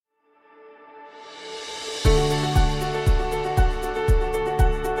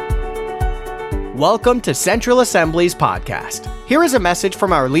Welcome to Central Assembly's podcast. Here is a message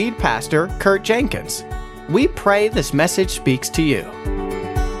from our lead pastor, Kurt Jenkins. We pray this message speaks to you.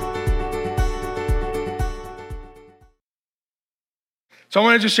 So I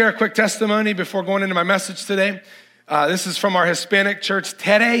want to just share a quick testimony before going into my message today. This is from our Hispanic church,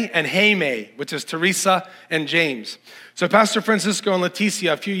 Tere and Jaime, which is Teresa and James. So Pastor Francisco and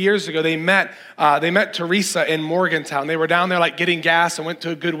Leticia, a few years ago, they met Teresa in Morgantown. They were down there like getting gas and went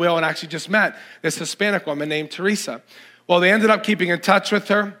to a Goodwill and actually just met this Hispanic woman named Teresa. Well, they ended up keeping in touch with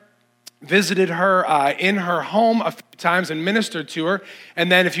her, visited her in her home a few times and ministered to her. And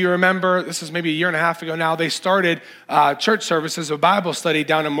then if you remember, this is maybe a year and a half ago now, they started church services, a Bible study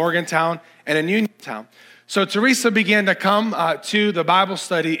down in Morgantown and in Uniontown. So Teresa began to come to the Bible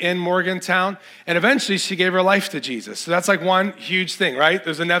study in Morgantown, and eventually she gave her life to Jesus. So that's like one huge thing, right?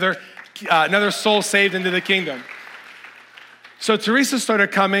 There's another soul saved into the kingdom. So Teresa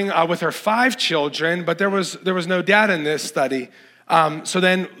started coming with her 5 children, but there was no dad in this study. So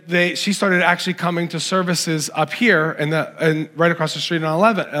then she started actually coming to services up here and right across the street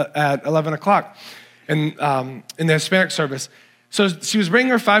at 11 o'clock in the Hispanic service. So she was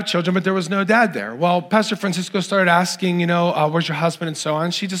bringing her 5 children, but there was no dad there. Well, Pastor Francisco started asking, where's your husband and so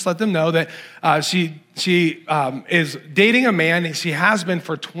on. She just let them know that she is dating a man. She has been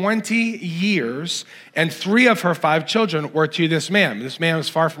for 20 years, and 3 of her 5 children were to this man. This man was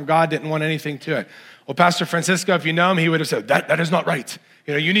far from God, didn't want anything to it. Well, Pastor Francisco, if you know him, he would have said, that is not right.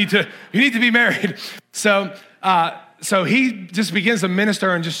 You need to be married. So he just begins to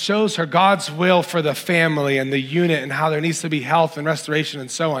minister and just shows her God's will for the family and the unit and how there needs to be health and restoration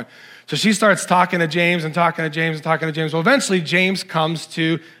and so on. So she starts talking to James and talking to James and talking to James. Well, eventually James comes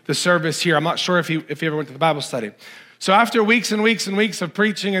to the service here. I'm not sure if he ever went to the Bible study. So after weeks and weeks and weeks of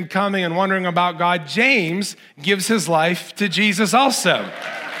preaching and coming and wondering about God, James gives his life to Jesus also.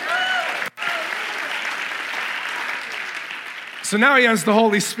 So now he has the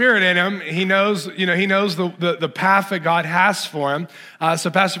Holy Spirit in him. He knows the path that God has for him. So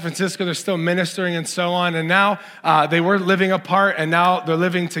Pastor Francisco, they're still ministering and so on. And now they were living apart, and now they're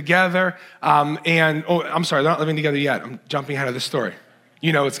living together. I'm sorry, they're not living together yet. I'm jumping ahead of the story.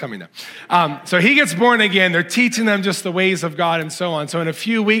 You know it's coming now. So he gets born again. They're teaching them just the ways of God and so on. So in a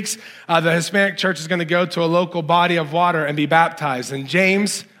few weeks, the Hispanic church is going to go to a local body of water and be baptized. And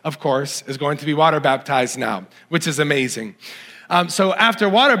James, of course, is going to be water baptized now, which is amazing. So after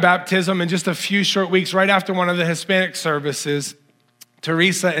water baptism, in just a few short weeks, right after one of the Hispanic services,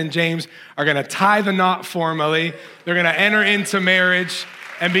 Teresa and James are going to tie the knot formally. They're going to enter into marriage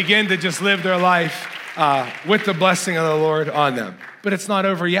and begin to just live their life with the blessing of the Lord on them. But it's not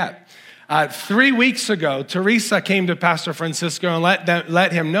over yet. 3 weeks ago, Teresa came to Pastor Francisco and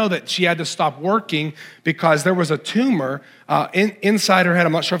let him know that she had to stop working because there was a tumor inside her head.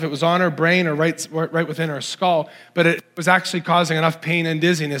 I'm not sure if it was on her brain or right within her skull, but it was actually causing enough pain and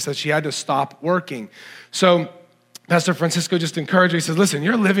dizziness that she had to stop working. So Pastor Francisco just encouraged her. He says, listen,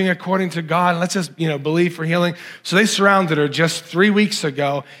 you're living according to God. Let's just, believe for healing. So they surrounded her just 3 weeks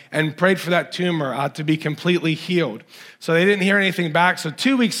ago and prayed for that tumor to be completely healed. So they didn't hear anything back. So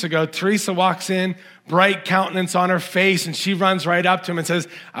 2 weeks ago, Teresa walks in, bright countenance on her face, and she runs right up to him and says,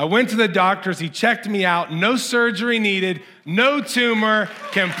 I went to the doctors. He checked me out. No surgery needed. No tumor.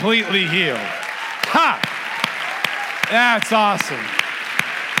 Completely healed. Ha! That's awesome.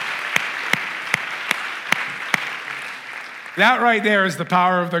 That right there is the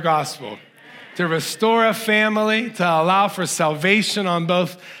power of the gospel. To restore a family, to allow for salvation on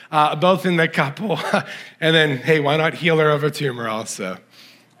both in the couple. And then, hey, why not heal her of a tumor also?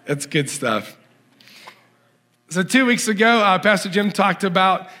 That's good stuff. So 2 weeks ago, Pastor Jim talked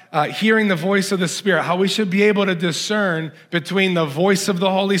about hearing the voice of the Spirit, how we should be able to discern between the voice of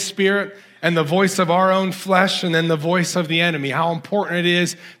the Holy Spirit and the voice of our own flesh, and then the voice of the enemy, how important it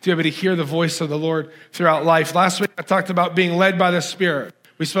is to be able to hear the voice of the Lord throughout life. Last week, I talked about being led by the Spirit.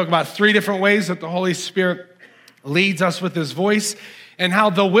 We spoke about 3 different ways that the Holy Spirit leads us with his voice, and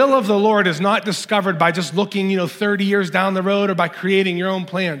how the will of the Lord is not discovered by just looking, 30 years down the road or by creating your own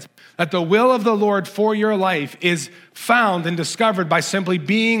plans. That the will of the Lord for your life is found and discovered by simply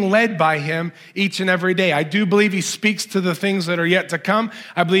being led by him each and every day. I do believe he speaks to the things that are yet to come.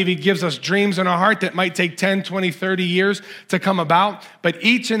 I believe he gives us dreams in our heart that might take 10, 20, 30 years to come about. But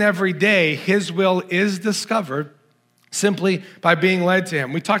each and every day, his will is discovered simply by being led to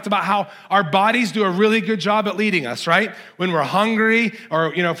him. We talked about how our bodies do a really good job at leading us, right? When we're hungry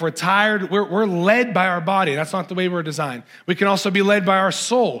or, if we're tired, we're led by our body. That's not the way we're designed. We can also be led by our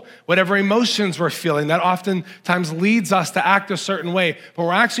soul, whatever emotions we're feeling. That oftentimes leads us to act a certain way, but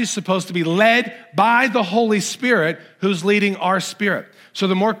we're actually supposed to be led by the Holy Spirit who's leading our spirit. So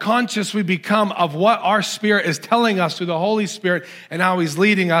the more conscious we become of what our spirit is telling us through the Holy Spirit and how he's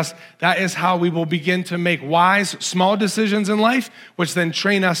leading us, that is how we will begin to make wise, small decisions in life, which then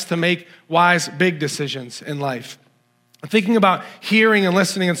train us to make wise, big decisions in life. Thinking about hearing and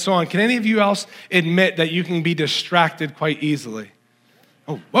listening and so on, can any of you else admit that you can be distracted quite easily?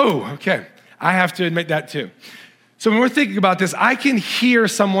 Oh, whoa, okay. I have to admit that too. So when we're thinking about this, I can hear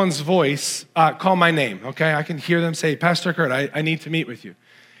someone's voice call my name, okay? I can hear them say, Pastor Kurt, I need to meet with you.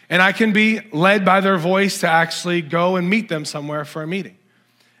 And I can be led by their voice to actually go and meet them somewhere for a meeting.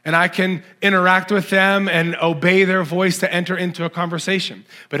 And I can interact with them and obey their voice to enter into a conversation.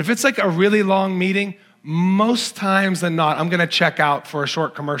 But if it's like a really long meeting, most times than not, I'm gonna check out for a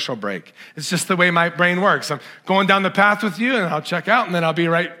short commercial break. It's just the way my brain works. I'm going down the path with you and I'll check out and then I'll be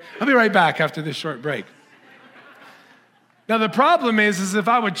right back after this short break. Now, the problem is if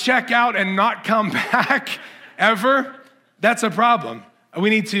I would check out and not come back ever, that's a problem. We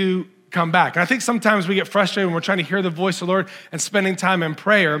need to come back. And I think sometimes we get frustrated when we're trying to hear the voice of the Lord and spending time in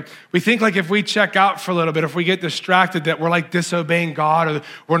prayer. We think like if we check out for a little bit, if we get distracted, that we're like disobeying God or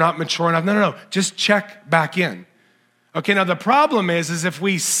we're not mature enough. No. Just check back in. Okay, now the problem is if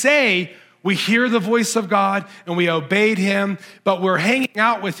we say we hear the voice of God and we obeyed him, but we're hanging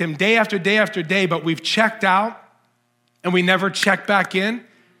out with him day after day after day, but we've checked out, and we never check back in,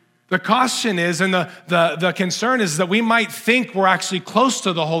 the caution is, and the concern is that we might think we're actually close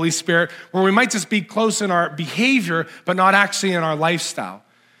to the Holy Spirit, where we might just be close in our behavior, but not actually in our lifestyle.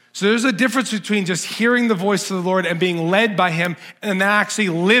 So there's a difference between just hearing the voice of the Lord and being led by him, and then actually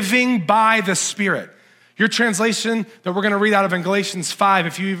living by the Spirit. Your translation that we're gonna read out of in Galatians 5,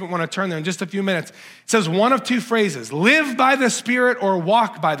 if you even wanna turn there in just a few minutes, it says one of two phrases, live by the Spirit or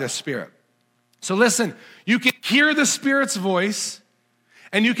walk by the Spirit. So listen, you can hear the Spirit's voice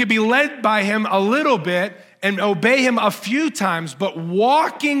and you can be led by him a little bit and obey him a few times, but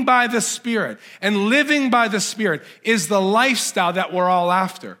walking by the Spirit and living by the Spirit is the lifestyle that we're all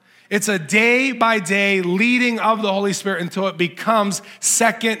after. It's a day by day leading of the Holy Spirit until it becomes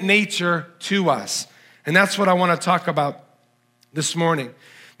second nature to us. And that's what I want to talk about this morning.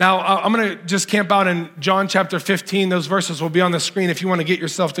 Now, I'm going to just camp out in John chapter 15. Those verses will be on the screen if you want to get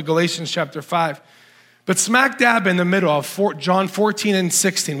yourself to Galatians chapter 5. But smack dab in the middle of John 14 and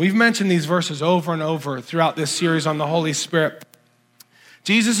 16, we've mentioned these verses over and over throughout this series on the Holy Spirit.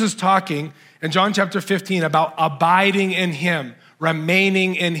 Jesus is talking in John chapter 15 about abiding in him,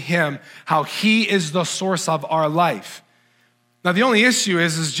 remaining in him, how he is the source of our life. Now, the only issue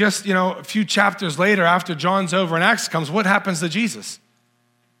is just, a few chapters later after John's over and Acts comes, what happens to Jesus?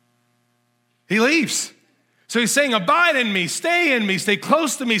 He leaves. So he's saying, abide in me, stay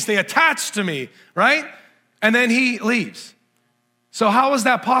close to me, stay attached to me, right? And then he leaves. So how is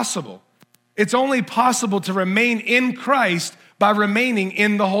that possible? It's only possible to remain in Christ by remaining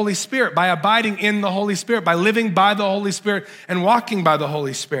in the Holy Spirit, by abiding in the Holy Spirit, by living by the Holy Spirit and walking by the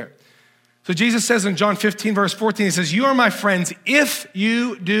Holy Spirit. So Jesus says in John 15, verse 14, he says, you are my friends if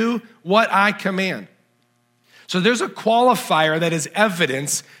you do what I command. So there's a qualifier that is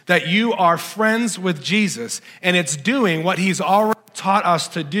evidence that you are friends with Jesus, and it's doing what he's already taught us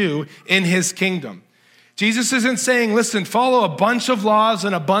to do in his kingdom. Jesus isn't saying, listen, follow a bunch of laws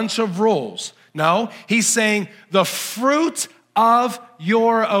and a bunch of rules. No, he's saying the fruit of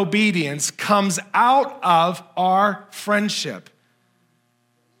your obedience comes out of our friendship.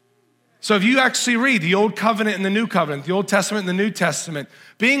 So if you actually read the Old Covenant and the New Covenant, the Old Testament and the New Testament,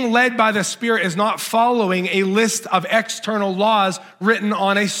 being led by the Spirit is not following a list of external laws written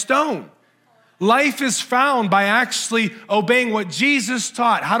on a stone. Life is found by actually obeying what Jesus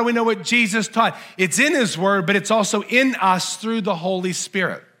taught. How do we know what Jesus taught? It's in his word, but it's also in us through the Holy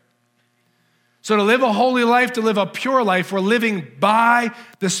Spirit. So to live a holy life, to live a pure life, we're living by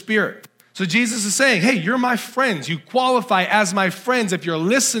the Spirit. So Jesus is saying, hey, you're my friends. You qualify as my friends if you're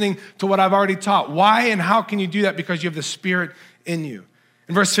listening to what I've already taught. Why and how can you do that? Because you have the Spirit in you.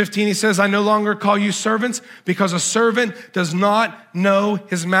 In verse 15, he says, I no longer call you servants because a servant does not know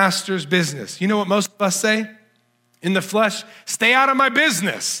his master's business. You know what most of us say? In the flesh, stay out of my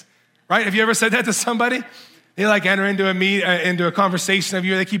business, right? Have you ever said that to somebody? They enter into a conversation of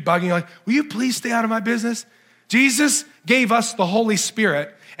you, they keep bugging you will you please stay out of my business? Jesus gave us the Holy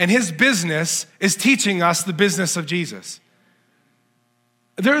Spirit, and his business is teaching us the business of Jesus.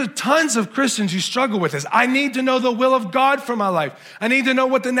 There are tons of Christians who struggle with this. I need to know the will of God for my life. I need to know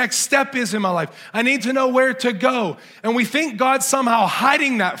what the next step is in my life. I need to know where to go. And we think God's somehow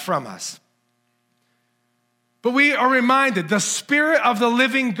hiding that from us. But we are reminded the Spirit of the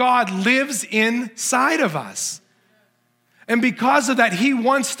living God lives inside of us. And because of that, he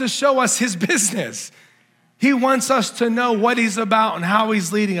wants to show us his business. He wants us to know what he's about and how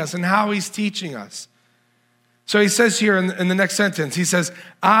he's leading us and how he's teaching us. So he says here in the next sentence, he says,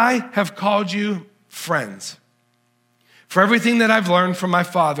 I have called you friends. For everything that I've learned from my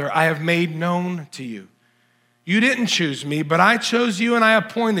Father, I have made known to you. You didn't choose me, but I chose you and I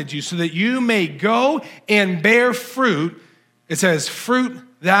appointed you so that you may go and bear fruit. It says, fruit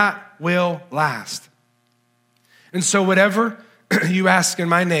that will last. And so whatever you ask in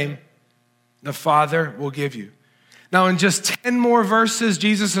my name, the Father will give you. Now, in just 10 more verses,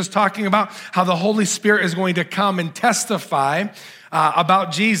 Jesus is talking about how the Holy Spirit is going to come and testify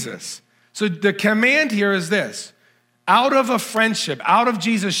about Jesus. So the command here is this. Out of a friendship, out of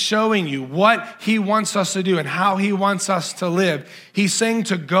Jesus showing you what he wants us to do and how he wants us to live, he's saying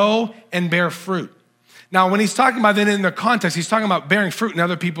to go and bear fruit. Now, when he's talking about that in the context, he's talking about bearing fruit in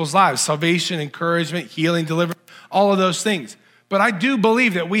other people's lives, salvation, encouragement, healing, deliverance, all of those things. But I do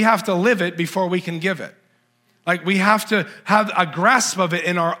believe that we have to live it before we can give it. Like we have to have a grasp of it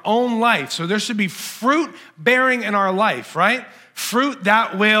in our own life. So there should be fruit bearing in our life, right? Fruit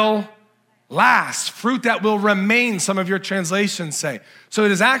that will last, fruit that will remain, some of your translations say. So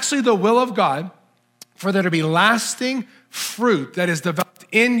it is actually the will of God for there to be lasting fruit that is developed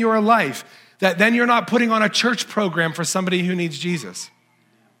in your life, that then you're not putting on a church program for somebody who needs Jesus.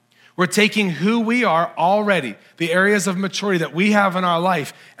 We're taking who we are already, the areas of maturity that we have in our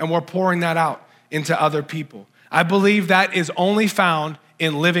life, and we're pouring that out into other people. I believe that is only found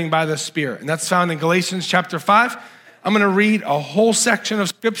in living by the Spirit. And that's found in Galatians chapter 5. I'm going to read a whole section of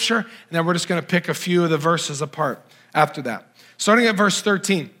scripture, and then we're just going to pick a few of the verses apart after that. Starting at verse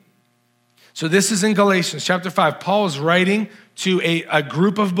 13. So this is in Galatians chapter 5. Paul is writing to a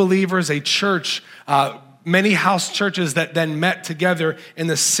group of believers, a church, many house churches that then met together in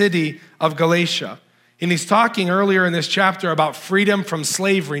the city of Galatia. And he's talking earlier in this chapter about freedom from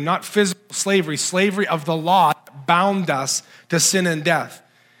slavery, not physical slavery, slavery of the law that bound us to sin and death.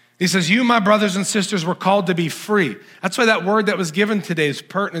 He says, you, my brothers and sisters, were called to be free. That's why that word that was given today is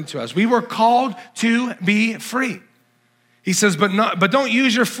pertinent to us. We were called to be free. He says, but don't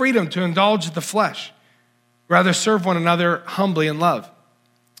use your freedom to indulge the flesh. Rather, serve one another humbly in love.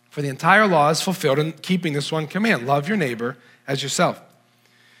 For the entire law is fulfilled in keeping this one command, love your neighbor as yourself.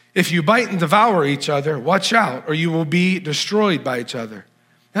 If you bite and devour each other, watch out, or you will be destroyed by each other.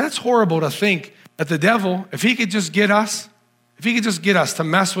 Now, that's horrible to think that the devil, if he could just get us to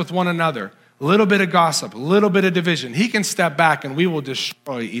mess with one another, a little bit of gossip, a little bit of division, he can step back and we will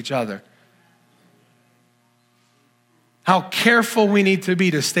destroy each other. How careful we need to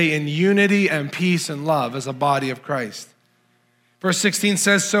be to stay in unity and peace and love as a body of Christ. Verse 16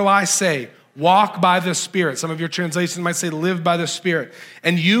 says, so I say, walk by the Spirit. Some of your translations might say live by the Spirit.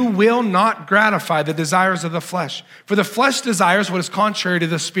 And you will not gratify the desires of the flesh. For the flesh desires what is contrary to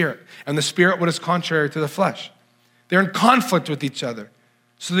the Spirit, and the Spirit what is contrary to the flesh. They're in conflict with each other,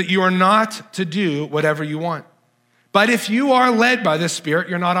 so that you are not to do whatever you want. But if you are led by the Spirit,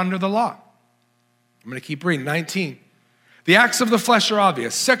 you're not under the law. I'm going to keep reading. 19. The acts of the flesh are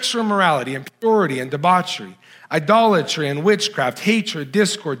obvious: sexual immorality, impurity, and debauchery, idolatry and witchcraft, hatred,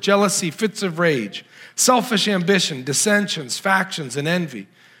 discord, jealousy, fits of rage, selfish ambition, dissensions, factions, and envy,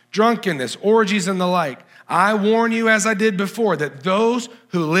 drunkenness, orgies, and the like. I warn you, as I did before, that those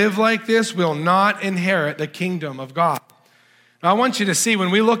who live like this will not inherit the kingdom of God. Now, I want you to see, when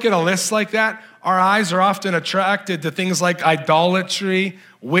we look at a list like that, our eyes are often attracted to things like idolatry,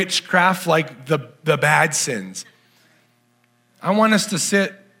 witchcraft, like the bad sins. I want us to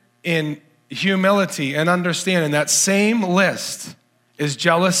sit in humility and understand in that same list is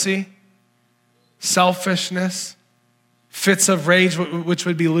jealousy, selfishness, fits of rage, which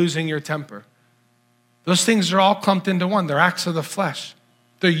would be losing your temper. Those things are all clumped into one. They're acts of the flesh.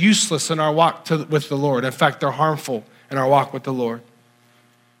 They're useless in our walk with the Lord. In fact, they're harmful in our walk with the Lord.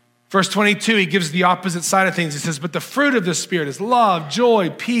 Verse 22, he gives the opposite side of things. He says, but the fruit of the Spirit is love, joy,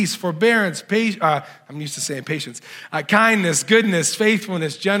 peace, forbearance, I'm used to saying patience, kindness, goodness,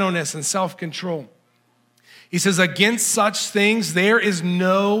 faithfulness, gentleness, and self-control. He says, against such things there is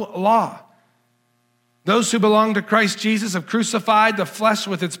no law. Those who belong to Christ Jesus have crucified the flesh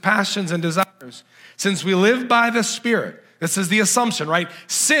with its passions and desires. Since we live by the Spirit, this is the assumption, right?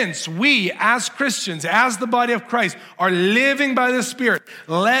 Since we, as Christians, as the body of Christ, are living by the Spirit,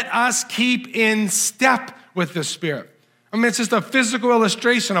 let us keep in step with the Spirit. I mean, it's just a physical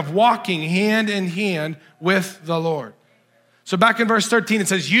illustration of walking hand in hand with the Lord. So back in verse 13, it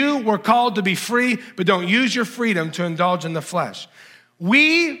says, you were called to be free, but don't use your freedom to indulge in the flesh.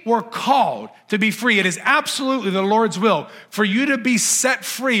 We were called to be free. It is absolutely the Lord's will for you to be set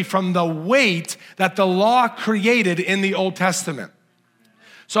free from the weight that the law created in the Old Testament.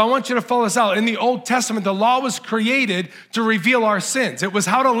 So I want you to follow this out. In the Old Testament, the law was created to reveal our sins. It was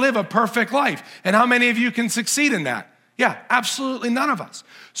how to live a perfect life. And how many of you can succeed in that? Yeah, absolutely none of us.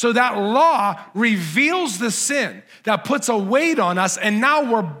 So that law reveals the sin that puts a weight on us, and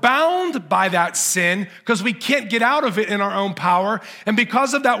now we're bound by that sin because we can't get out of it in our own power. And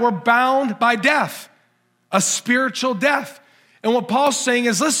because of that, we're bound by death, a spiritual death. And what Paul's saying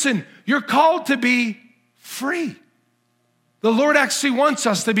is, listen, you're called to be free. The Lord actually wants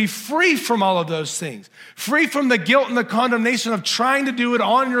us to be free from all of those things, free from the guilt and the condemnation of trying to do it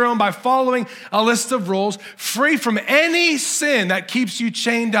on your own by following a list of rules, free from any sin that keeps you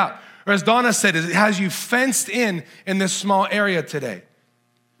chained up. Or as Donna said, it has you fenced in this small area today.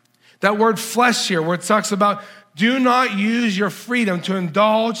 That word flesh here, where it talks about do not use your freedom to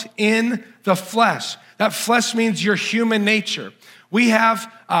indulge in the flesh. That flesh means your human nature. We have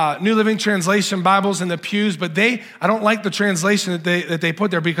New Living Translation Bibles in the pews, but I don't like the translation that they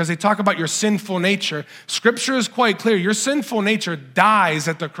put there because they talk about your sinful nature. Scripture is quite clear. Your sinful nature dies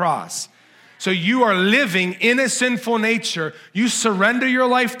at the cross. So you are living in a sinful nature. You surrender your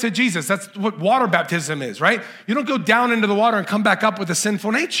life to Jesus. That's what water baptism is, right? You don't go down into the water and come back up with a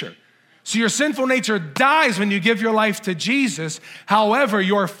sinful nature. So your sinful nature dies when you give your life to Jesus. However,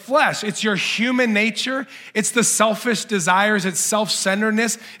 your flesh, it's your human nature. It's the selfish desires. It's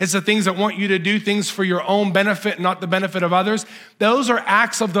self-centeredness. It's the things that want you to do things for your own benefit, not the benefit of others. Those are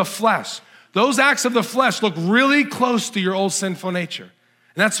acts of the flesh. Those acts of the flesh look really close to your old sinful nature.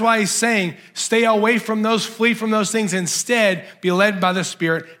 And that's why he's saying, stay away from those, flee from those things. Instead, be led by the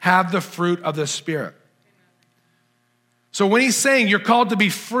Spirit, have the fruit of the Spirit. So when he's saying you're called to be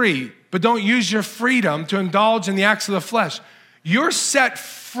free, but don't use your freedom to indulge in the acts of the flesh, you're set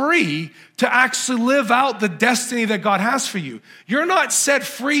free to actually live out the destiny that God has for you. You're not set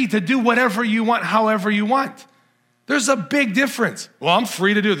free to do whatever you want, however you want. There's a big difference. Well, I'm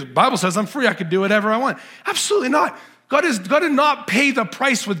free to do it. The Bible says I'm free. I can do whatever I want. Absolutely not. God did not pay the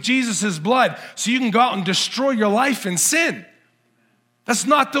price with Jesus' blood so you can go out and destroy your life in sin. That's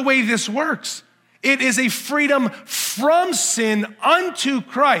not the way this works. It is a freedom from sin unto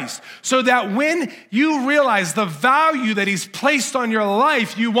Christ, so that when you realize the value that he's placed on your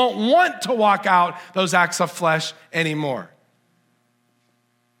life, you won't want to walk out those acts of flesh anymore.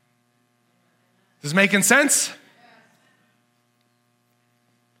 Is this making sense?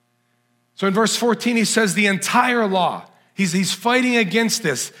 So in verse 14, he says the entire law. He's fighting against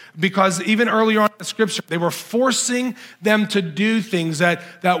this because even earlier on in the scripture, they were forcing them to do things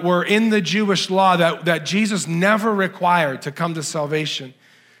that were in the Jewish law that Jesus never required to come to salvation.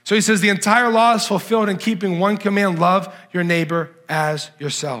 So he says the entire law is fulfilled in keeping one command: love your neighbor as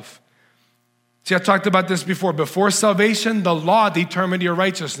yourself. See, I talked about this before. Before salvation, the law determined your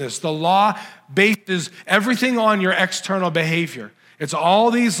righteousness. The law bases everything on your external behavior. It's all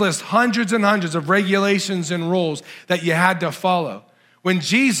these lists, hundreds and hundreds of regulations and rules that you had to follow. When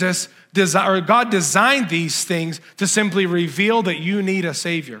God designed these things to simply reveal that you need a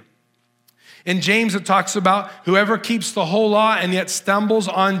Savior. In James, it talks about whoever keeps the whole law and yet stumbles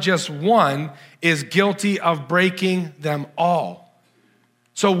on just one is guilty of breaking them all.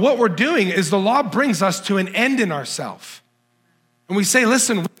 So what we're doing is the law brings us to an end in ourselves. And we say,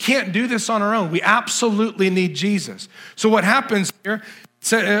 listen, we can't do this on our own. We absolutely need Jesus. So what happens here,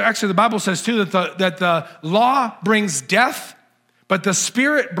 actually the Bible says too that the law brings death, but the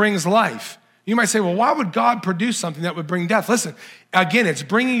Spirit brings life. You might say, well, why would God produce something that would bring death? Listen, again, it's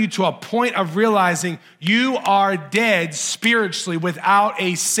bringing you to a point of realizing you are dead spiritually without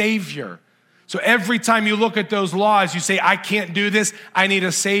a Savior. So every time you look at those laws, you say, I can't do this, I need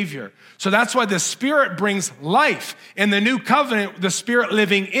a Savior. So that's why the Spirit brings life. In the new covenant, the Spirit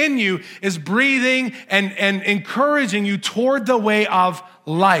living in you is breathing and encouraging you toward the way of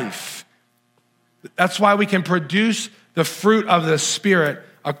life. That's why we can produce the fruit of the Spirit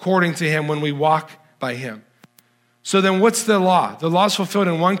according to him when we walk by him. So then what's the law? The law is fulfilled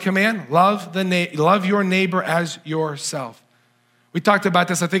in one command: love your neighbor as yourself. We talked about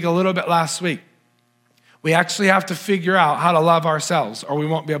this, I think, a little bit last week. We actually have to figure out how to love ourselves, or we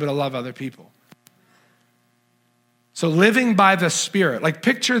won't be able to love other people. So living by the Spirit, like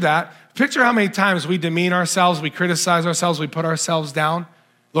picture that. Picture how many times we demean ourselves, we criticize ourselves, we put ourselves down.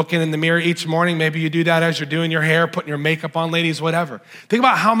 Looking in the mirror each morning, maybe you do that as you're doing your hair, putting your makeup on, ladies, whatever. Think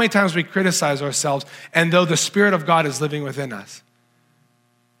about how many times we criticize ourselves, and though the Spirit of God is living within us.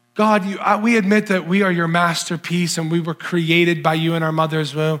 God, we admit that we are your masterpiece and we were created by you in our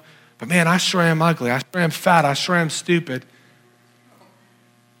mother's womb, but man, I sure am ugly. I sure am fat. I sure am stupid.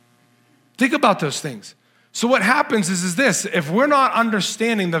 Think about those things. So what happens is this, if we're not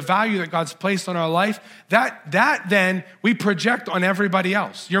understanding the value that God's placed on our life, that then we project on everybody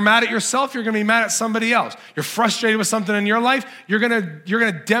else. You're mad at yourself, you're gonna be mad at somebody else. You're frustrated with something in your life, you're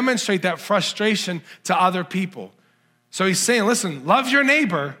gonna demonstrate that frustration to other people. So he's saying, listen, love your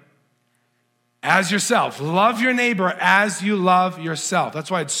neighbor as yourself. Love your neighbor as you love yourself.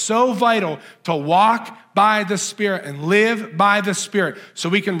 That's why it's so vital to walk by the Spirit and live by the Spirit so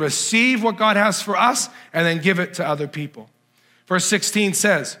we can receive what God has for us and then give it to other people. Verse 16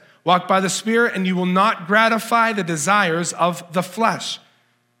 says, walk by the Spirit and you will not gratify the desires of the flesh.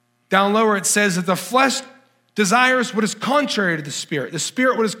 Down lower it says that the flesh desires what is contrary to the Spirit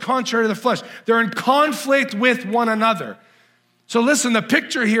what is contrary to the flesh. They're in conflict with one another. So listen, the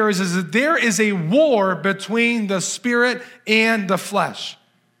picture here is that there is a war between the Spirit and the flesh,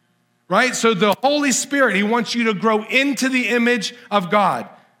 right? So the Holy Spirit, he wants you to grow into the image of God.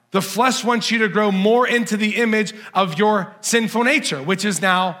 The flesh wants you to grow more into the image of your sinful nature, which is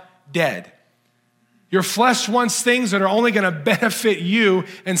now dead. Your flesh wants things that are only going to benefit you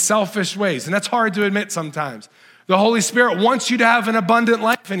in selfish ways, and that's hard to admit sometimes. The Holy Spirit wants you to have an abundant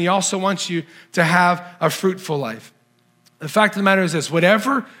life, and he also wants you to have a fruitful life. The fact of the matter is this,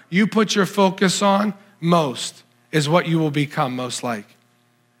 whatever you put your focus on most is what you will become most like.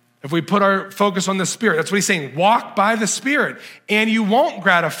 If we put our focus on the Spirit, that's what he's saying, walk by the Spirit, and you won't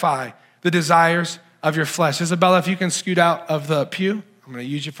gratify the desires of your flesh. Isabella, if you can scoot out of the pew, I'm gonna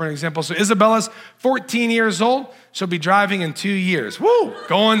use you for an example. So Isabella's 14 years old, she'll be driving in 2 years. Woo,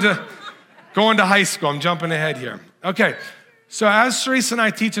 going to high school, I'm jumping ahead here. Okay, so as Teresa and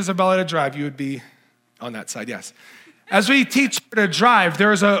I teach Isabella to drive, you would be on that side, yes. As we teach her to drive,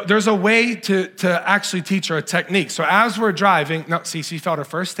 there's a way to actually teach her a technique. So as we're driving, no, see, she failed her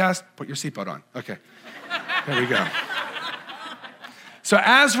first test, put your seatbelt on. Okay, there we go. So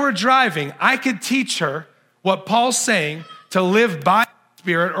as we're driving, I could teach her what Paul's saying to live by the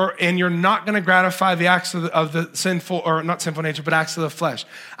Spirit, and you're not gonna gratify the acts of the sinful, or not sinful nature, but acts of the flesh.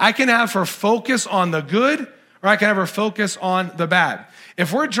 I can have her focus on the good, or I can have her focus on the bad.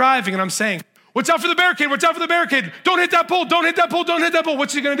 If we're driving and I'm saying, watch out for the barricade, watch out for the barricade. Don't hit that pole, don't hit that pole, don't hit that pole.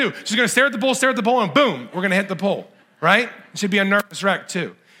 What's she gonna do? She's gonna stare at the pole, and boom, we're gonna hit the pole, right? It should be a nervous wreck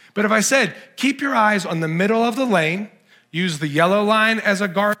too. But if I said, keep your eyes on the middle of the lane, use the yellow line as a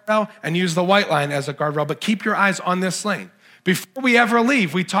guardrail, and use the white line as a guardrail, but keep your eyes on this lane. Before we ever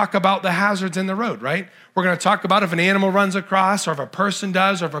leave, we talk about the hazards in the road, right? We're gonna talk about if an animal runs across, or if a person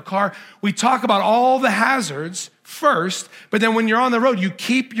does, or if a car. We talk about all the hazards first, but then when you're on the road, you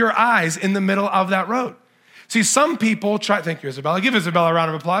keep your eyes in the middle of that road. See, some people try, thank you, Isabella. Give Isabella a round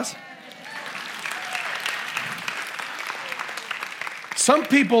of applause. Some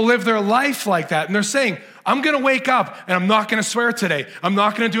people live their life like that, and they're saying, I'm gonna wake up and I'm not gonna swear today. I'm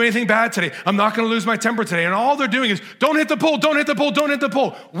not gonna do anything bad today. I'm not gonna lose my temper today. And all they're doing is, don't hit the pole, don't hit the pole, don't hit the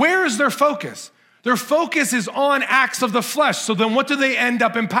pole. Where is their focus? Their focus is on acts of the flesh. So then what do they end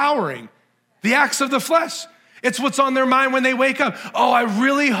up empowering? The acts of the flesh. It's what's on their mind when they wake up. Oh, I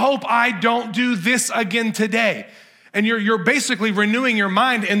really hope I don't do this again today. And you're basically renewing your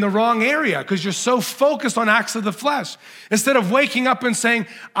mind in the wrong area because you're so focused on acts of the flesh. Instead of waking up and saying,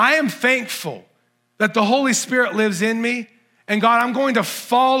 I am thankful that the Holy Spirit lives in me. And God, I'm going to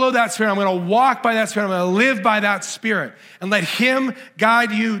follow that Spirit. I'm going to walk by that Spirit. I'm going to live by that Spirit and let him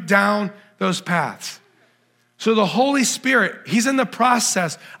guide you down those paths. So the Holy Spirit, he's in the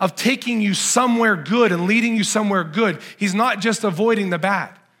process of taking you somewhere good and leading you somewhere good. He's not just avoiding the bad.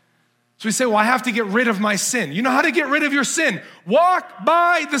 So we say, well, I have to get rid of my sin. You know how to get rid of your sin? Walk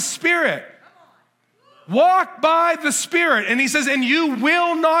by the Spirit. Walk by the Spirit. And he says, and you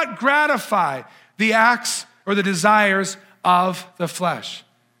will not gratify the acts or the desires of the flesh.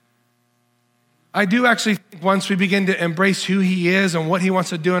 I do actually think once we begin to embrace who he is and what he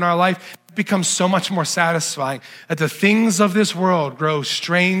wants to do in our life, it becomes so much more satisfying that the things of this world grow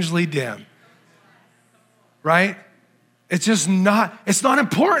strangely dim, right? It's not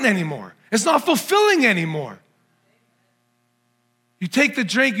important anymore. It's not fulfilling anymore. You take the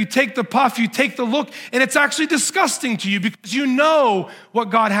drink, you take the puff, you take the look, and it's actually disgusting to you because you know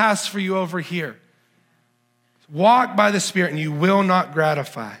what God has for you over here. Walk by the Spirit and you will not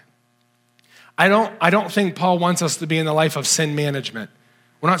gratify. I don't think Paul wants us to be in the life of sin management.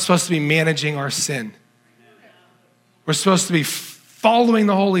 We're not supposed to be managing our sin. We're supposed to be following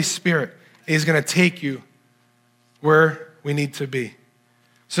the Holy Spirit. He's going to take you where we need to be.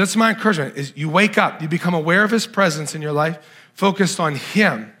 So that's my encouragement, is you wake up, you become aware of his presence in your life, focused on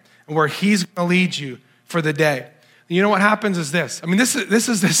him and where he's going to lead you for the day. And you know what happens is this. I mean, this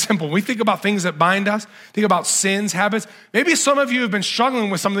is this simple. When we think about things that bind us, think about sins, habits. Maybe some of you have been struggling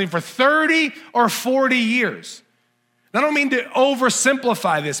with something for 30 or 40 years. And I don't mean to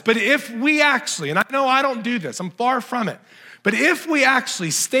oversimplify this, but if we actually, and I know I don't do this, I'm far from it, but if we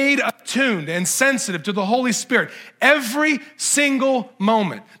actually stayed attuned and sensitive to the Holy Spirit every single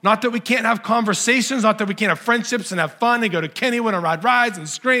moment, not that we can't have conversations, not that we can't have friendships and have fun and go to Kennywood and ride rides and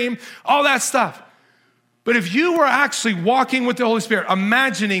scream, all that stuff. But if you were actually walking with the Holy Spirit,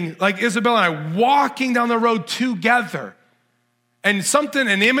 imagining like Isabel and I walking down the road together, and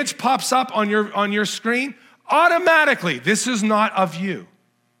an image pops up on your screen, automatically, this is not of you.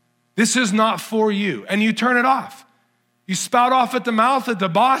 This is not for you. And you turn it off. You spout off at the mouth at the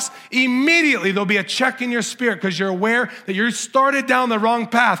boss, immediately there'll be a check in your spirit because you're aware that you started down the wrong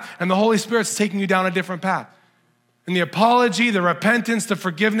path and the Holy Spirit's taking you down a different path. And the apology, the repentance, the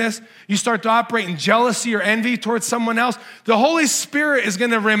forgiveness, you start to operate in jealousy or envy towards someone else. The Holy Spirit is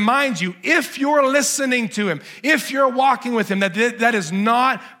going to remind you, if you're listening to him, if you're walking with him, that is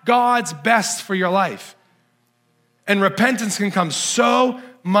not God's best for your life. And repentance can come so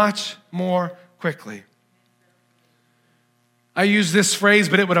much more quickly. I use this phrase,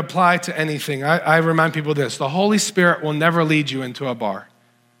 but it would apply to anything. I remind people this: the Holy Spirit will never lead you into a bar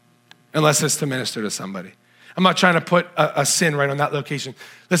unless it's to minister to somebody. I'm not trying to put a sin right on that location.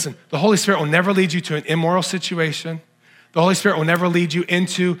 Listen, the Holy Spirit will never lead you to an immoral situation. The Holy Spirit will never lead you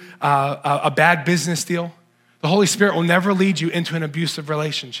into a bad business deal. The Holy Spirit will never lead you into an abusive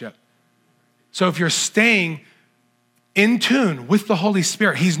relationship. So if you're staying in tune with the Holy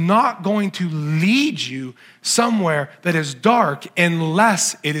Spirit, he's not going to lead you somewhere that is dark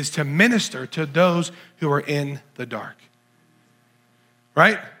unless it is to minister to those who are in the dark.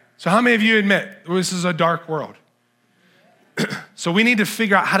 Right? So how many of you admit this is a dark world? So we need to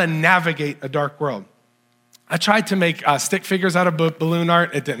figure out how to navigate a dark world. I tried to make stick figures out of balloon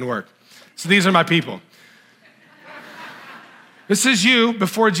art. It didn't work. So these are my people. This is you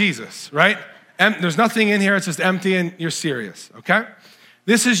before Jesus, right? There's nothing in here. It's just empty and you're serious, okay?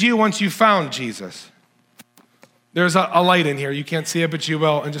 This is you once you found Jesus. There's a light in here. You can't see it, but you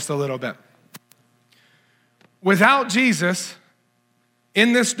will in just a little bit. Without Jesus,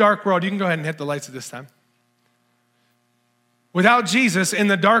 in this dark world, you can go ahead and hit the lights at this time. Without Jesus, in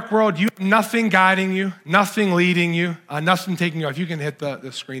the dark world, you have nothing guiding you, nothing leading you, nothing taking you off. You can hit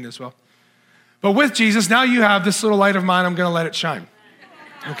the screen as well. But with Jesus, now you have this little light of mine. I'm going to let it shine,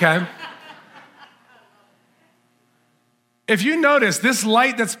 okay? If you notice, this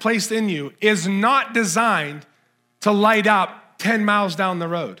light that's placed in you is not designed to light up 10 miles down the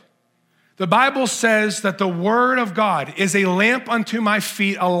road. The Bible says that the word of God is a lamp unto my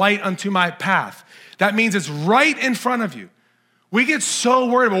feet, a light unto my path. That means it's right in front of you. We get so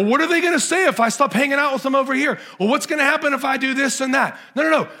worried, well, what are they going to say if I stop hanging out with them over here? Well, what's going to happen if I do this and that?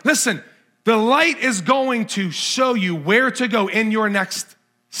 No. Listen, the light is going to show you where to go in your next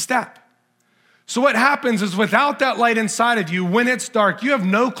step. So what happens is without that light inside of you, when it's dark, you have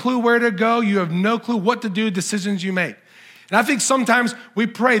no clue where to go. You have no clue what to do, decisions you make. And I think sometimes we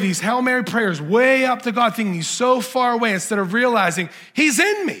pray these Hail Mary prayers way up to God, thinking he's so far away instead of realizing he's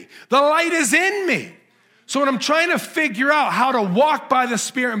in me. The light is in me. So when I'm trying to figure out how to walk by the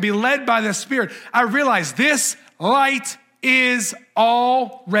Spirit and be led by the Spirit, I realize this light is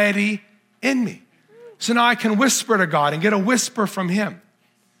already in me. So now I can whisper to God and get a whisper from him.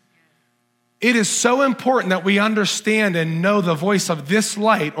 It is so important that we understand and know the voice of this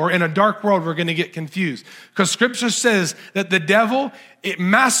light, or in a dark world, we're going to get confused. Because scripture says that the devil, it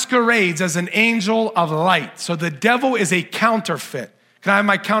masquerades as an angel of light. So the devil is a counterfeit. Can I have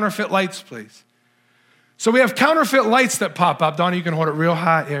my counterfeit lights, please? So we have counterfeit lights that pop up. Donna, you can hold it real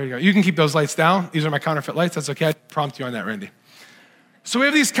high. There you go. You can keep those lights down. These are my counterfeit lights. That's okay. I prompt you on that, Randy. So we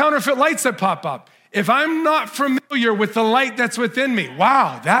have these counterfeit lights that pop up. If I'm not familiar with the light that's within me,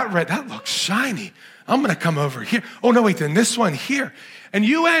 wow, that looks shiny. I'm going to come over here. Oh, no, wait, then this one here. And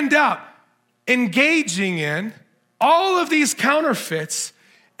you end up engaging in all of these counterfeits,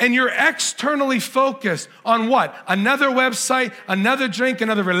 and you're externally focused on what? Another website, another drink,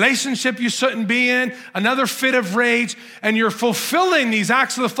 another relationship you shouldn't be in, another fit of rage, and you're fulfilling these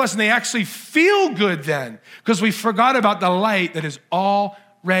acts of the flesh, and they actually feel good then, because we forgot about the light that is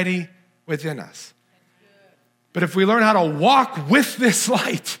already within us. But if we learn how to walk with this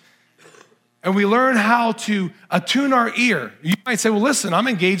light, and we learn how to attune our ear, you might say, well, listen, I'm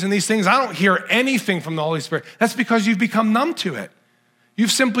engaged in these things. I don't hear anything from the Holy Spirit. That's because you've become numb to it.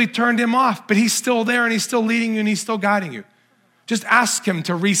 You've simply turned him off, but he's still there and he's still leading you and he's still guiding you. Just ask him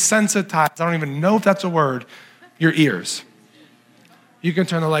to resensitize, I don't even know if that's a word, your ears. You can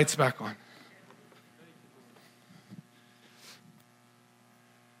turn the lights back on.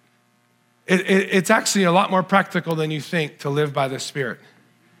 It's actually a lot more practical than you think to live by the Spirit.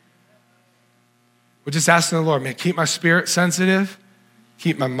 We're just asking the Lord, man, keep my spirit sensitive,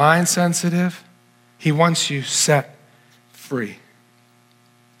 keep my mind sensitive. He wants you set free.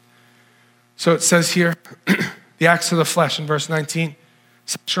 So it says here, the acts of the flesh in verse 19,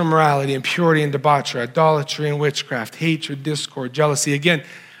 sexual immorality, impurity and debauchery, idolatry and witchcraft, hatred, discord, jealousy. Again,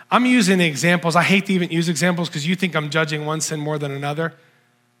 I'm using examples. I hate to even use examples because you think I'm judging one sin more than another.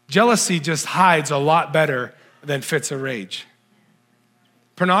 Jealousy just hides a lot better than fits of rage.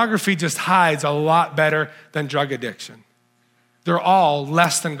 Pornography just hides a lot better than drug addiction. They're all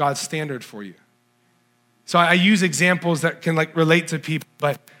less than God's standard for you. So I use examples that can relate to people,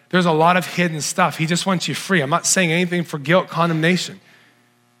 but there's a lot of hidden stuff. He just wants you free. I'm not saying anything for guilt, condemnation.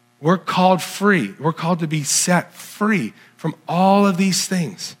 We're called free. We're called to be set free from all of these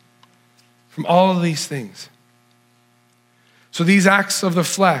things. From all of these things. So these acts of the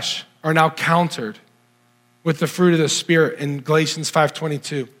flesh are now countered with the fruit of the Spirit in Galatians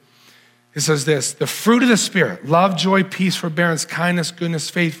 5:22. It says this, the fruit of the Spirit, love, joy, peace, forbearance, kindness, goodness,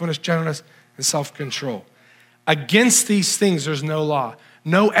 faithfulness, gentleness, and self-control. Against these things, there's no law.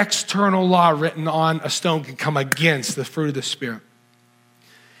 No external law written on a stone can come against the fruit of the Spirit.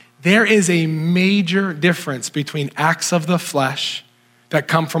 There is a major difference between acts of the flesh that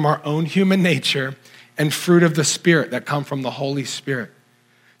come from our own human nature and fruit of the Spirit that come from the Holy Spirit.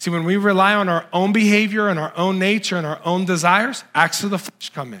 See, when we rely on our own behavior and our own nature and our own desires, acts of the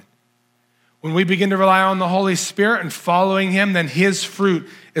flesh come in. When we begin to rely on the Holy Spirit and following him, then his fruit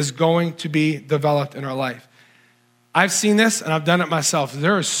is going to be developed in our life. I've seen this and I've done it myself.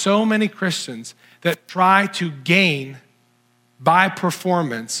 There are so many Christians that try to gain by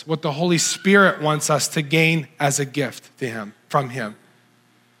performance what the Holy Spirit wants us to gain as a gift to him, from him.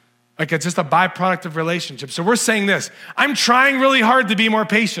 Like it's just a byproduct of relationship. So we're saying this, I'm trying really hard to be more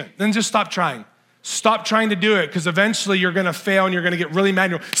patient. Then just stop trying. Stop trying to do it because eventually you're going to fail and you're going to get really mad.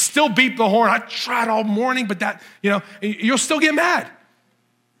 You'll still beep the horn. I tried all morning, but you'll still get mad.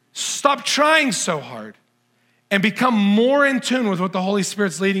 Stop trying so hard and become more in tune with what the Holy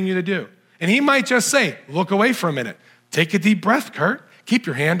Spirit's leading you to do. And he might just say, look away for a minute. Take a deep breath, Kurt. Keep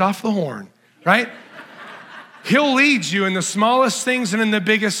your hand off the horn, right? He'll lead you in the smallest things and in the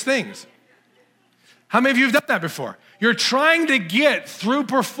biggest things. How many of you have done that before? You're trying to get through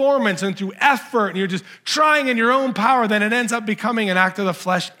performance and through effort, and you're just trying in your own power, then it ends up becoming an act of the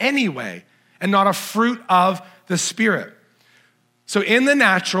flesh anyway, and not a fruit of the Spirit. So in the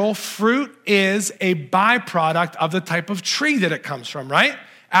natural, fruit is a byproduct of the type of tree that it comes from, right?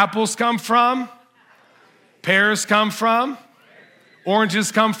 Apples come from, pears come from,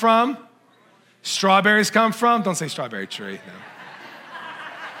 oranges come from, strawberries come from. Don't say strawberry tree, no.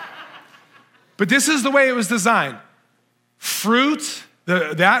 But this is the way it was designed. Fruit,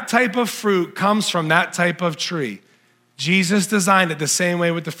 that type of fruit comes from that type of tree. Jesus designed it the same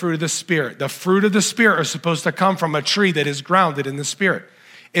way with the fruit of the Spirit. The fruit of the Spirit are supposed to come from a tree that is grounded in the Spirit.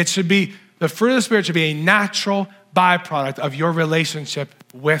 The fruit of the Spirit should be a natural byproduct of your relationship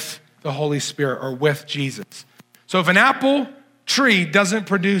with the Holy Spirit or with Jesus. So if an apple tree doesn't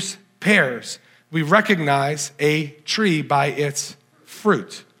produce pears, we recognize a tree by its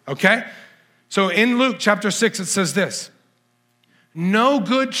fruit, okay? So in Luke chapter 6, it says this, no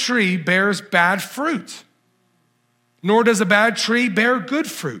good tree bears bad fruit, nor does a bad tree bear good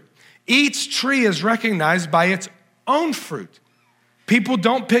fruit. Each tree is recognized by its own fruit. People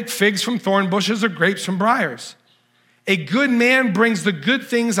don't pick figs from thorn bushes or grapes from briars. A good man brings the good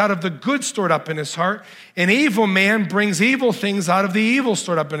things out of the good stored up in his heart. An evil man brings evil things out of the evil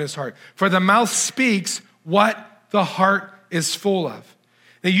stored up in his heart. For the mouth speaks what the heart is full of.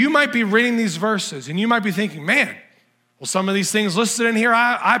 Now you might be reading these verses and you might be thinking, man, well, some of these things listed in here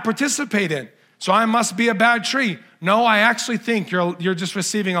I participate in, so I must be a bad tree. No, I actually think you're just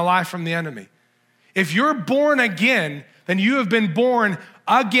receiving a lie from the enemy. If you're born again, then you have been born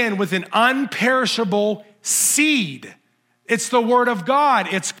again with an unperishable seed. It's the word of God.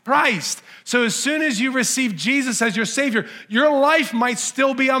 It's Christ. So as soon as you receive Jesus as your Savior, your life might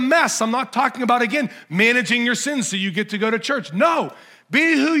still be a mess. I'm not talking about, again, managing your sins so you get to go to church. No,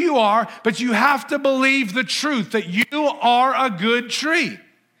 be who you are, but you have to believe the truth that you are a good tree.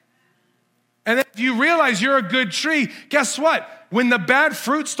 And if you realize you're a good tree, guess what? When the bad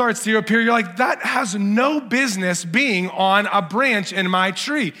fruit starts to appear, you're like, that has no business being on a branch in my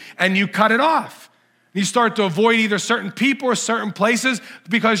tree. And you cut it off. You start to avoid either certain people or certain places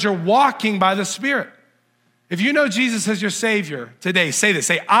because you're walking by the Spirit. If you know Jesus as your Savior today, say this.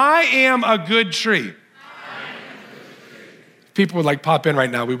 Say, I am a good tree. If people would like pop in right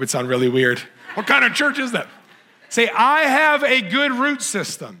now, we would sound really weird. What kind of church is that? Say, I have a good root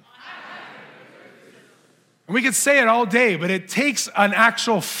system. And we could say it all day, but it takes an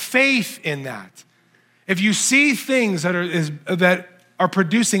actual faith in that. If you see things that are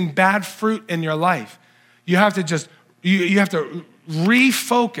producing bad fruit in your life, you have to just, you have to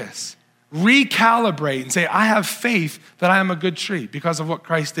refocus, recalibrate, and say, I have faith that I am a good tree because of what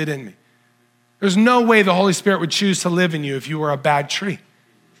Christ did in me. There's no way the Holy Spirit would choose to live in you if you were a bad tree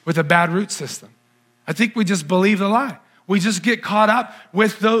with a bad root system. I think we just believe the lie. We just get caught up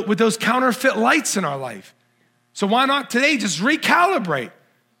with those counterfeit lights in our life. So why not today just recalibrate?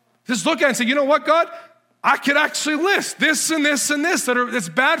 Just look at it and say, you know what, God? I could actually list this and this and this that's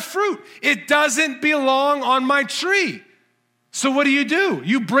bad fruit. It doesn't belong on my tree. So what do?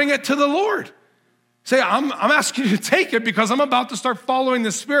 You bring it to the Lord. Say, I'm asking you to take it because I'm about to start following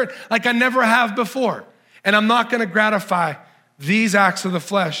the Spirit like I never have before. And I'm not going to gratify these acts of the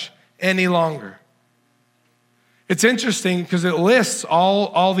flesh any longer. It's interesting because it lists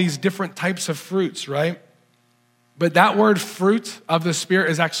all these different types of fruits, right? But that word fruit of the Spirit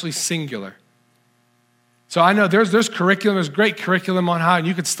is actually singular. So I know there's curriculum, there's great curriculum on how, and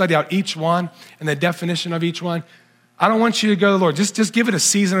you could study out each one and the definition of each one. I don't want you to go to the Lord. Just give it a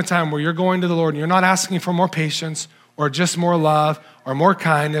season of time where you're going to the Lord and you're not asking for more patience or just more love or more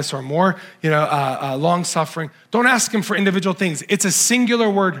kindness or more long suffering. Don't ask him for individual things. It's a singular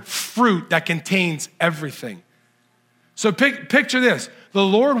word, fruit, that contains everything. So picture this. The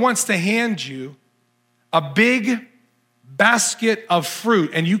Lord wants to hand you a big basket of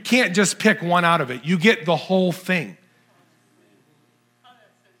fruit, and you can't just pick one out of it. You get the whole thing.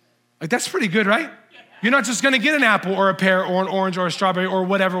 Like, that's pretty good, right? You're not just gonna get an apple or a pear or an orange or a strawberry or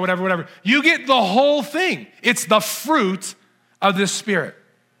whatever. You get the whole thing. It's the fruit of the Spirit.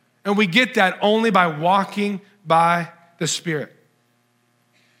 And we get that only by walking by the Spirit.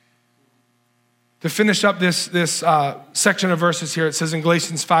 To finish up this section of verses here, it says in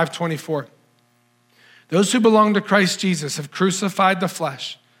Galatians 5:24, those who belong to Christ Jesus have crucified the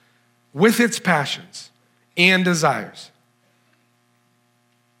flesh with its passions and desires.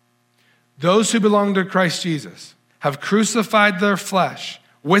 Those who belong to Christ Jesus have crucified their flesh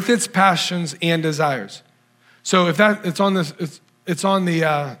with its passions and desires. So if it's on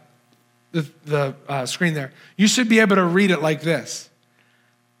the screen there, you should be able to read it like this.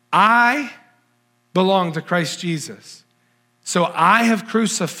 I belong to Christ Jesus, so I have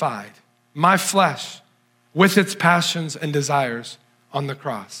crucified my flesh with its passions and desires on the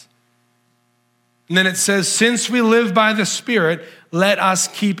cross. And then it says, since we live by the Spirit, let us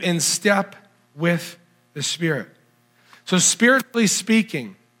keep in step with the Spirit. So spiritually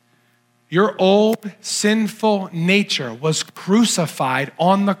speaking, your old sinful nature was crucified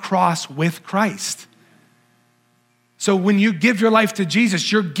on the cross with Christ. So when you give your life to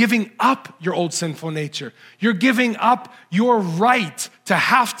Jesus, you're giving up your old sinful nature. You're giving up your right to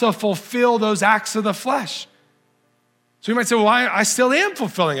have to fulfill those acts of the flesh. So you might say, well, I still am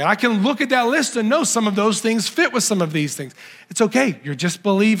fulfilling it. I can look at that list and know some of those things fit with some of these things. It's okay. You're just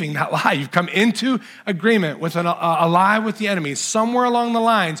believing that lie. You've come into agreement with a lie with the enemy somewhere along the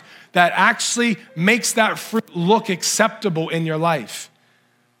lines that actually makes that fruit look acceptable in your life.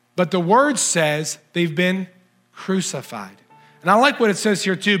 But the word says they've been crucified. And I like what it says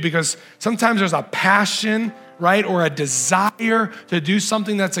here too, because sometimes there's a passion, right, or a desire to do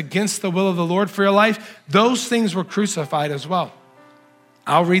something that's against the will of the Lord for your life. Those things were crucified as well.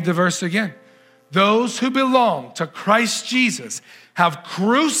 I'll read the verse again. Those who belong to Christ Jesus have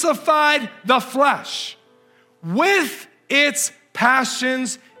crucified the flesh with its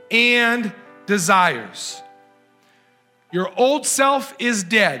passions and desires. Your old self is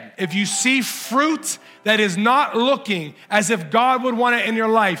dead. If you see fruit that is not looking as if God would want it in your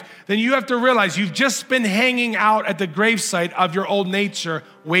life, then you have to realize you've just been hanging out at the gravesite of your old nature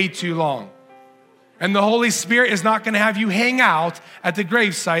way too long. And the Holy Spirit is not going to have you hang out at the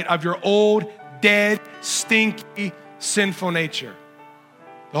gravesite of your old, dead, stinky, sinful nature.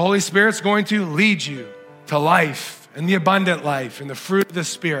 The Holy Spirit's going to lead you to life and the abundant life and the fruit of the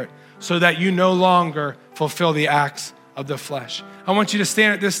Spirit so that you no longer fulfill the acts of the flesh. I want you to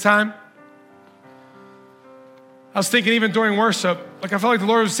stand at this time. I was thinking even during worship, I felt like the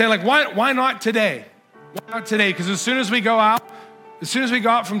Lord was saying, why not today? Why not today? Because as soon as we go out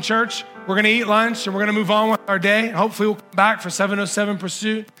from church, we're going to eat lunch and we're going to move on with our day. Hopefully we'll come back for 707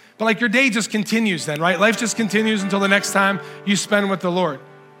 Pursuit. But your day just continues then, right? Life just continues until the next time you spend with the Lord.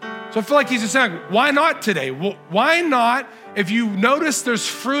 So I feel like he's just saying, why not today? Well, why not, if you notice there's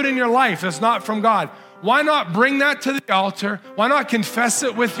fruit in your life that's not from God, why not bring that to the altar? Why not confess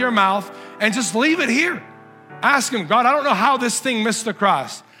it with your mouth and just leave it here? Ask him, God, I don't know how this thing missed the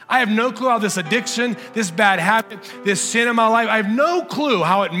cross. I have no clue how this addiction, this bad habit, this sin in my life, I have no clue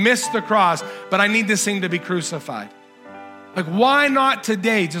how it missed the cross, but I need this thing to be crucified. Like, why not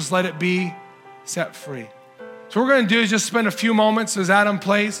today just let it be set free? So what we're gonna do is just spend a few moments as Adam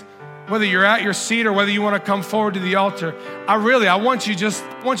plays, whether you're at your seat or whether you wanna come forward to the altar. I want you just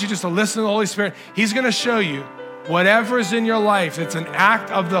to listen to the Holy Spirit. He's gonna show you whatever is in your life, it's an act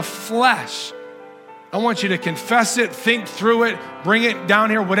of the flesh. I want you to confess it, think through it, bring it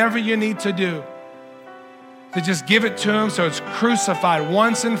down here, whatever you need to do, to just give it to him so it's crucified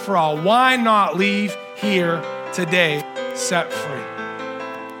once and for all. Why not leave here today set free?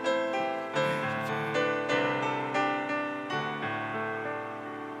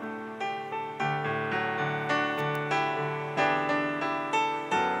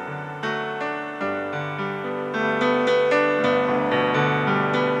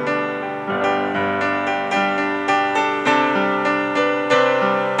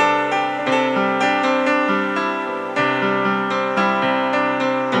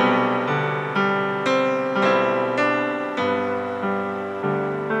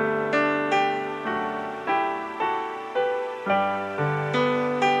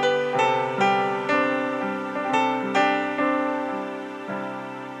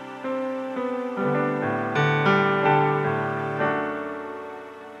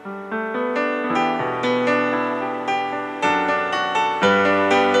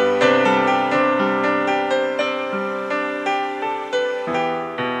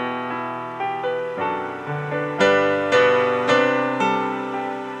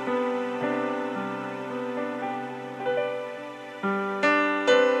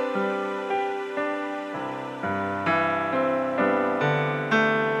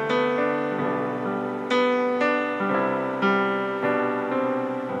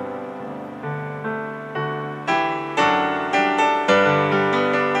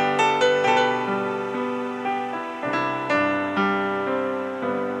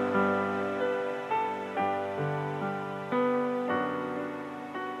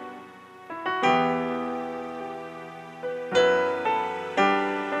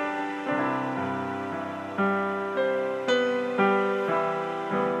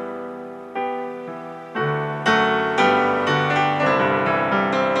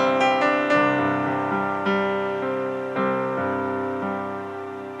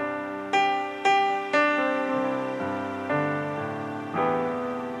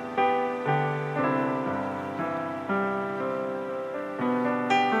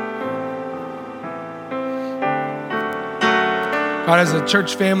 God, as a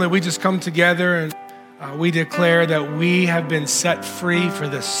church family, we just come together and we declare that we have been set free for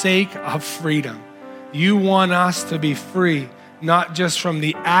the sake of freedom. You want us to be free, not just from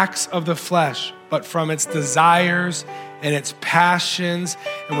the acts of the flesh, but from its desires and its passions.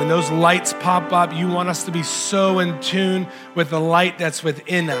 And when those lights pop up, you want us to be so in tune with the light that's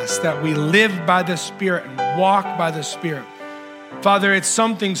within us, that we live by the Spirit and walk by the Spirit. Father, it's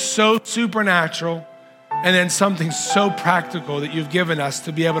something so supernatural and then something so practical that you've given us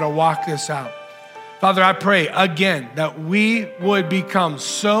to be able to walk this out. Father, I pray again that we would become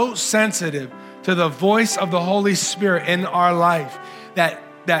so sensitive to the voice of the Holy Spirit in our life,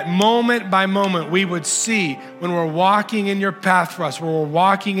 that moment by moment we would see when we're walking in your path for us, when we're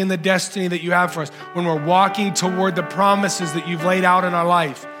walking in the destiny that you have for us, when we're walking toward the promises that you've laid out in our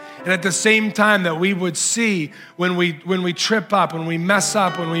life. And at the same time that we would see when we trip up, when we mess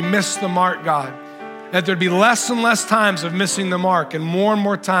up, when we miss the mark, God, that there'd be less and less times of missing the mark and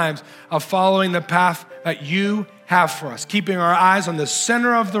more times of following the path that you have for us, keeping our eyes on the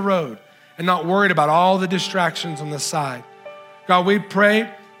center of the road and not worried about all the distractions on the side. God, we pray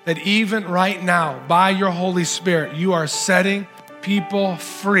that even right now, by your Holy Spirit, you are setting people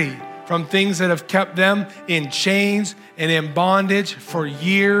free from things that have kept them in chains and in bondage for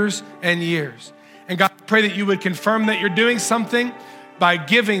years and years. And God, I pray that you would confirm that you're doing something by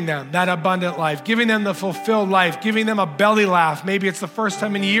giving them that abundant life, giving them the fulfilled life, giving them a belly laugh. Maybe it's the first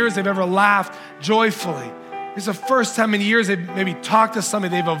time in years they've ever laughed joyfully. It's the first time in years they've maybe talked to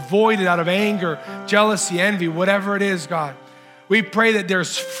somebody they've avoided out of anger, jealousy, envy, whatever it is, God. We pray that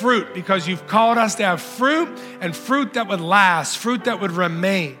there's fruit because you've called us to have fruit and fruit that would last, fruit that would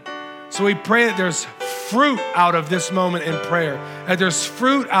remain. So we pray that there's fruit out of this moment in prayer, that there's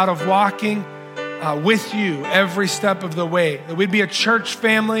fruit out of walking with you every step of the way, that we'd be a church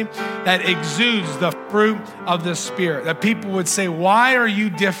family that exudes the fruit of the Spirit, that people would say, why are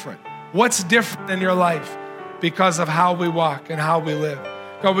you different? What's different in your life because of how we walk and how we live?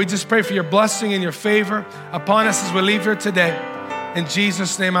 God, we just pray for your blessing and your favor upon us as we leave here today. In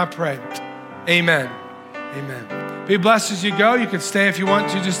Jesus' name I pray. Amen. Amen. Be blessed as you go. You can stay if you want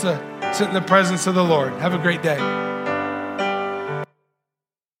to, just to sit in the presence of the Lord. Have a great day.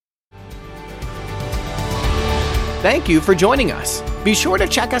 Thank you for joining us. Be sure to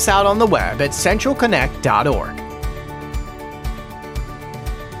check us out on the web at centralconnect.org.